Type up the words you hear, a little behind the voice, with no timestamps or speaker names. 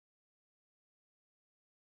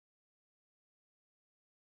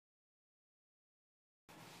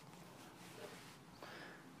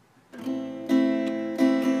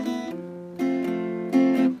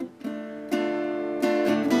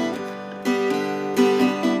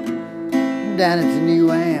down into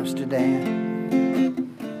New Amsterdam.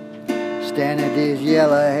 Standing at this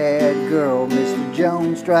yellow-haired girl, Mr.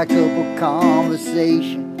 Jones strikes up a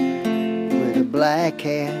conversation with a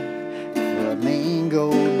black-haired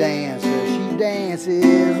flamingo dancer. She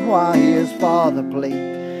dances while his father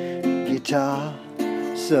plays guitar,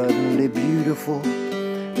 suddenly beautiful.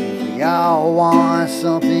 And we all want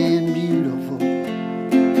something beautiful.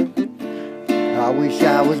 I wish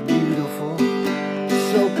I was beautiful,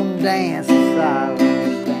 so come dance in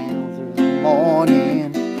silence down through the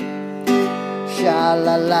morning. Sha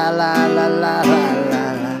la la la la la la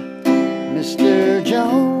la la, Mr.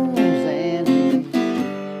 Jones and me.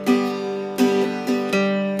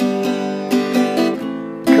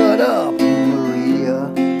 Cut up, Maria.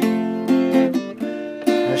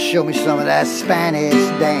 Show me some of that Spanish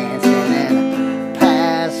dancing and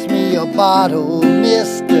pass me a bottle,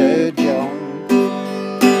 Mr. Jones.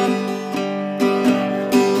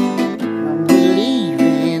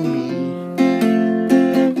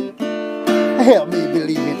 Help me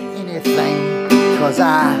believe in anything, 'cause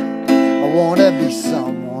I wanna be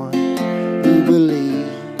someone who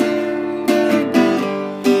believes.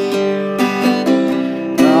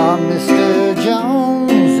 Oh, Mr.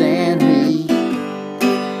 Jones and me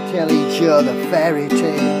tell each other fairy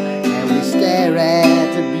tale, and we stare at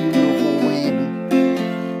the beautiful women.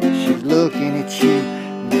 She's looking at you,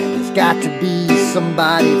 man, there's got to be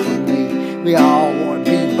somebody for me. We all wanna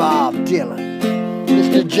be Bob Dylan.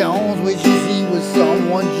 Mr. Jones wishes he was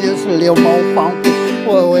someone just a little more funky.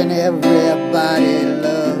 Well, when everybody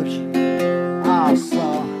loves you, oh,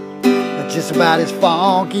 son, but just about as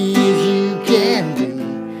funky as you can be.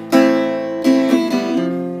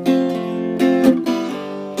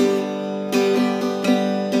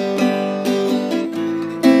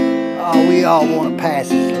 Oh, we all want to pass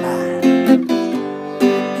his line.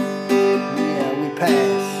 Yeah, we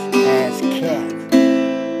pass as cats.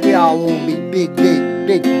 We all want to be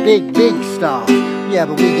big stars. Yeah,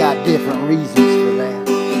 but we got different reasons for that.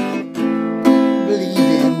 Believe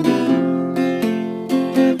in me.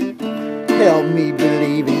 Help me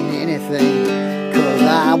believe in anything, 'cause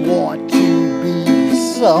I want to be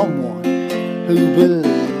someone who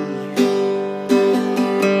believes.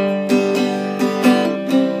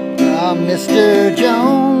 Mr.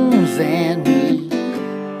 Jones and me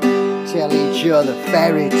tell each other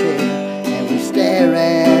fairy tale, and we stare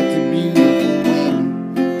at the beautiful women.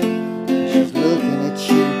 She's looking at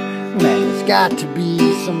you, man, there's got to be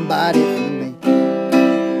somebody